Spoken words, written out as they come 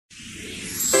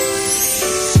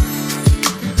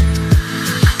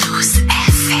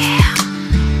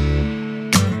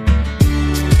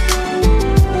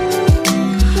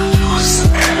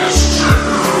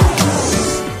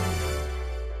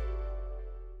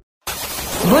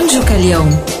بنجك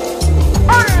اليوم.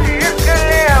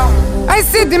 اي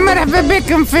سيدي مرحبا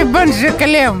بكم في بنجك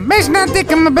اليوم. باش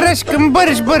نعطيكم برشكم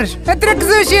برج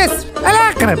تركزوش ياسر.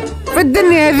 الأقرب في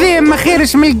الدنيا هذه ما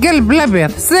خيرش من القلب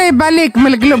الابيض، صايب عليك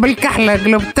من القلوب الكحلة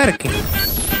قلوب تركي.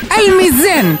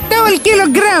 الميزان تو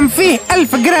الكيلوغرام فيه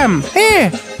 1000 جرام،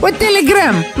 ايه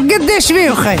والتليجرام قداش فيه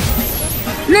خي؟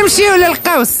 نمشيو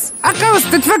للقوس. القوس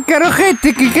تتفكر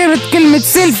اخيتك كانت كلمة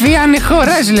سيلفي يعني خو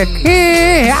رجلك،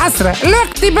 ايه عسرة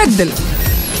الوقت يبدل.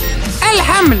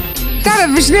 الحمل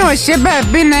تعرف شنو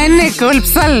الشباب بين عينيك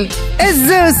والبصل؟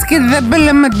 الزوز كذا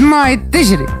بلما دموعي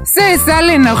تجري سايس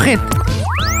علينا وخيتك.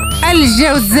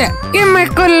 الجوزاء كما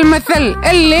يقول المثل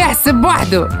اللي يحسب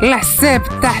وحده الحساب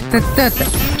تحت التوتة.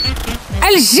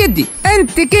 الجدي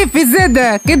انت كيف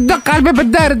زادة كي تدق على باب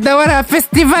الدار تدورها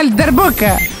فيستيفال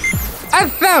دربوكة.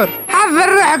 الثور حضر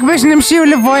روحك باش نمشيو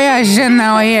لفواياج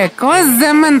انا وياك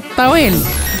والزمن طويل.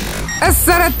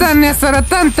 السرطان يا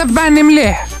سرطان تبعني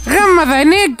مليح، غمض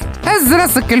عينيك هز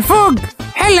راسك الفوق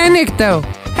حل عينيك تو،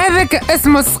 هذاك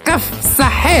اسمه سقف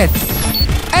صحيت.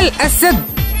 الاسد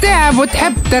تعب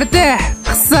وتحب ترتاح،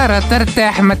 خسارة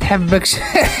ترتاح ما تحبكش.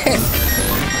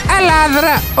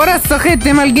 العذراء وراس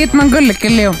خيتي ما لقيت ما نقولك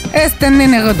اليوم،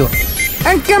 استنيني غدوة.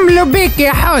 نكملوا بيك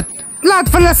يا حوت. طلعت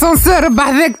في الاسانسير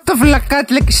بحذاك طفلة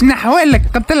قالت لك شنحوالك؟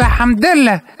 قلت لها الحمد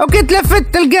لله، وكي تلفت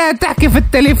تلقاها تحكي في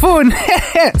التليفون.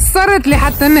 صارت لي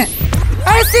حتى انا.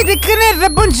 يا سيدي كان هذا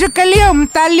بنجك اليوم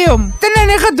نتاع اليوم،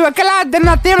 تناني غدوة كالعادة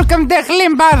نعطيلكم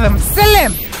داخلين بعضهم.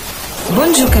 سلام.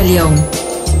 بنجك اليوم.